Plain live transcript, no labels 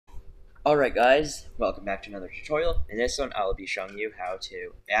Alright guys, welcome back to another tutorial. In this one I will be showing you how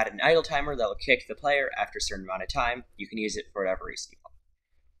to add an idle timer that will kick the player after a certain amount of time. You can use it for whatever reason you want.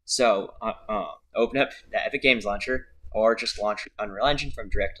 So, open up the Epic Games Launcher, or just launch Unreal Engine from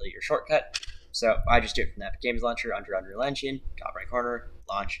directly your shortcut. So I just do it from the Epic Games Launcher under Unreal Engine, top right corner,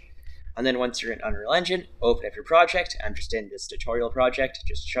 launch. And then once you're in Unreal Engine, open up your project. I'm just in this tutorial project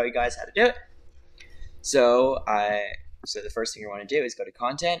just to show you guys how to do it. So the first thing you want to do is go to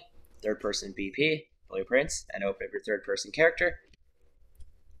Content, third person BP, blueprints, and open up your third person character.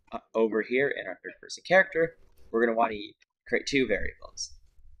 Over here in our third person character, we're going to want to create two variables.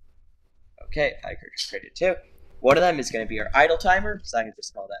 Okay, I just created two. One of them is going to be our idle timer, so I'm going to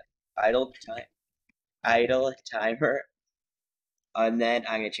just call that idle timer. And then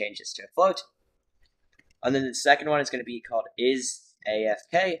I'm going to change this to a float. And then the second one is going to be called is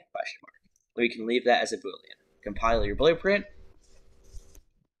AFK ? We can leave that as a boolean. Compile your blueprint.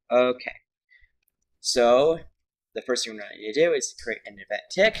 Okay, so the first thing we're going to do is create an event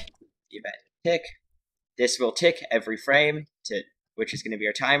tick. This will tick every frame, which is going to be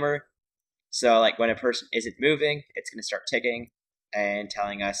our timer. So like when a person isn't moving, it's going to start ticking and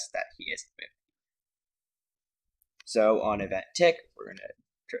telling us that he isn't moving. So on event tick, we're going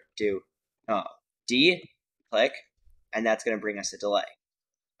to do D, click, and that's going to bring us a delay.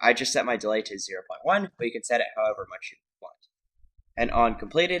 I just set my delay to 0.1, but you can set it however much you want. And on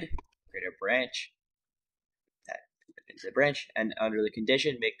completed, create a branch. That is a branch, and under the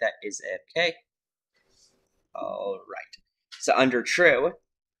condition, make that is AFK. All right. So under true,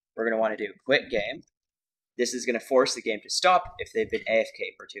 we're going to want to do quit game. This is going to force the game to stop if they've been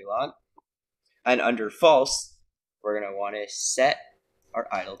AFK for too long. And under false, we're going to want to set our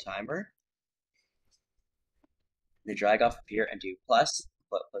idle timer. Then drag off here and do plus,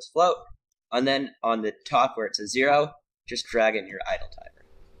 float plus float. And then on the top where it says 0, just drag in your idle timer.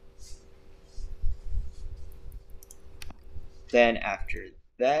 Then after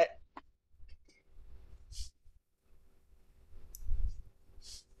that,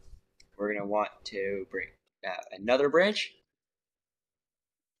 we're going to want to bring another branch,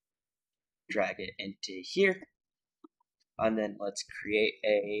 drag it into here, and then let's create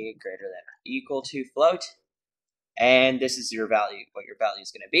a greater than or equal to float. And this is your value, what your value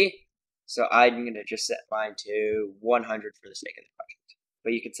is going to be. So I'm going to just set mine to 100 for the sake of the project.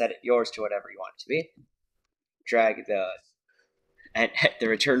 But you can set it yours to whatever you want it to be. Drag the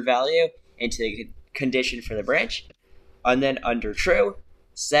return value into the condition for the branch. And then under true,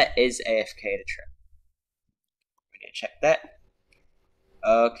 set is AFK to true. We're going to check that.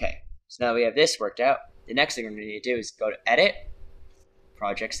 Okay, so now we have this worked out. The next thing we're going to do is go to Edit,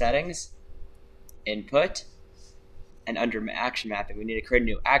 Project Settings, Input, and under action mapping, we need to create a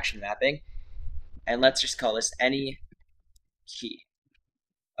new action mapping. And let's just call this any key.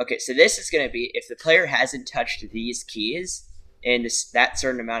 Okay, so this is going to be if the player hasn't touched these keys in that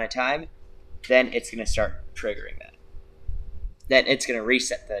certain amount of time, then it's going to start triggering that. Then it's going to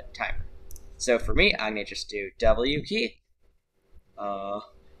reset the timer. So for me, I'm going to just do W key. No,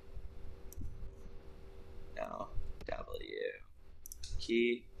 W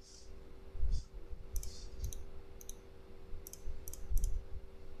key.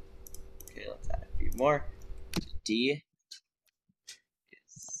 Okay, let's add a few more. D.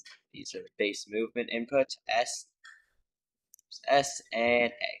 These are the base movement inputs. S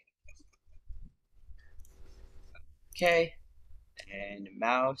and A. Okay, and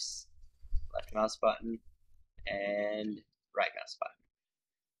mouse, left mouse button, and right mouse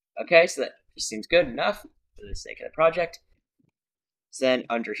button. Okay, so that just seems good enough for the sake of the project. So then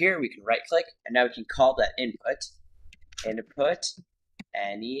under here we can right click, and now we can call that input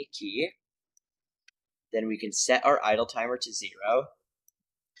any key. Then we can set our idle timer to 0.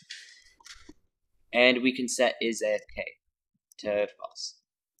 And we can set is AFK to false.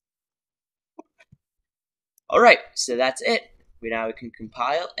 Alright, so that's it. Now we can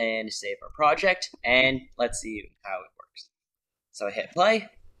compile and save our project, and let's see how it works. So I hit play,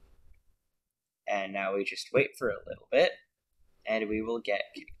 and now we just wait for a little bit, and we will get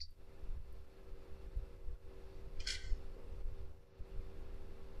kicked.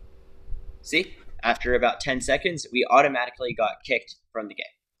 See? After about 10 seconds, we automatically got kicked from the game.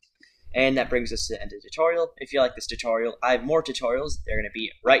 And that brings us to the end of the tutorial. If you like this tutorial, I have more tutorials. They're going to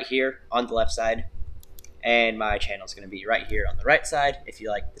be right here on the left side. And my channel is going to be right here on the right side. If you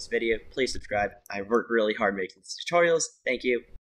like this video, please subscribe. I work really hard making these tutorials. Thank you.